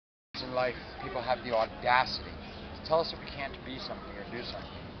in life people have the audacity to tell us that we can't be something or do something.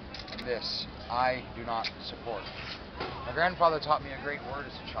 And this, I do not support. My grandfather taught me a great word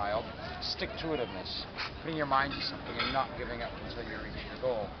as a child: stick-to-itiveness, putting your mind to something and not giving up until you reach your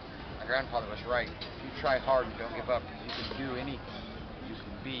goal. My grandfather was right. If you try hard and don't give up, you can do anything. You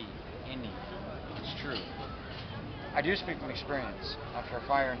can be anything. It's true. I do speak from experience. After a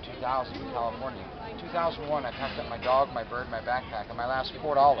fire in 2000 in California, in 2001 I packed up my dog, my bird, my backpack, and my last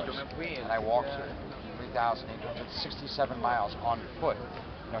 $4, and I walked 3,867 miles on foot.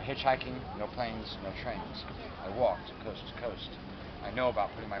 No hitchhiking, no planes, no trains. I walked coast to coast. I know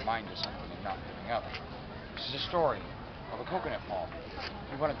about putting my mind to something and not giving up. This is a story of a coconut palm.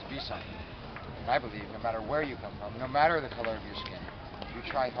 You want it to be something. And I believe no matter where you come from, no matter the color of your skin, if you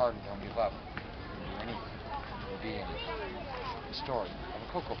try hard and don't give up, you can do anything. You can be anything. The story of a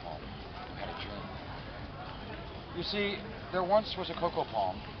cocoa palm who had a dream. You see, there once was a cocoa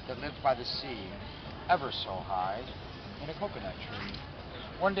palm that lived by the sea, ever so high, in a coconut tree.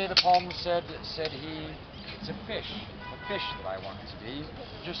 One day the palm said he, it's a fish that I want to be,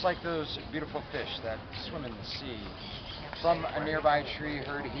 just like those beautiful fish that swim in the sea. From a nearby tree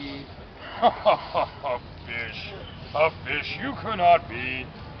heard he, a fish you cannot be,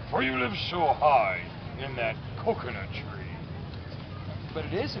 for you live so high in that coconut tree. But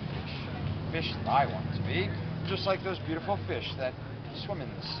it is a fish that I want to be, just like those beautiful fish that swim in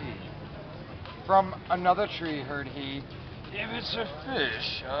the sea. From another tree heard he, if it's a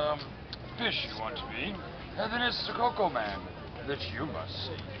fish you want to be, then it's the Coco Man that you must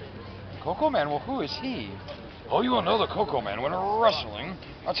see. Coco Man? Well, who is he? Oh, you will know the Coco Man when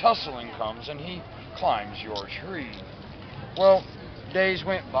a tussling comes and he climbs your tree. Well, days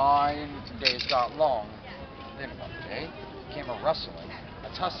went by and days got long. Then one day came a rustling, a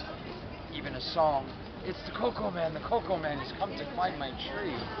tussling, even a song. It's the Coco Man has come to climb my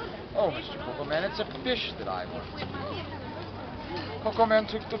tree. Oh, Mr. Coco Man, it's a fish that I want to be. Coco Man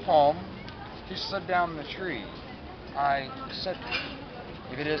took the palm, he slid down the tree. I said to him,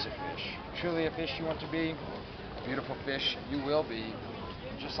 if it is a fish, truly a fish you want to be, a beautiful fish you will be,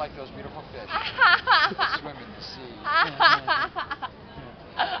 just like those beautiful fish that swim in the sea.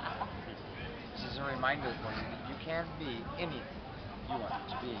 This is a reminder for you that you can be anything you want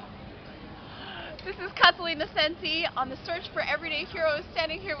to be. This is Catalina Centi on the search for everyday heroes,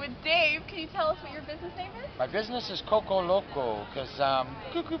 standing here with Dave. Can you tell us what your business name is? My business is Coco Loco, because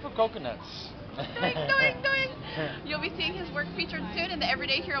cuckoo for coconuts. Doing, doing, doing. You'll be seeing his work featured soon in the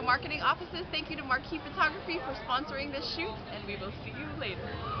Everyday Hero marketing offices. Thank you to Marquee Photography for sponsoring this shoot, and we will see you later.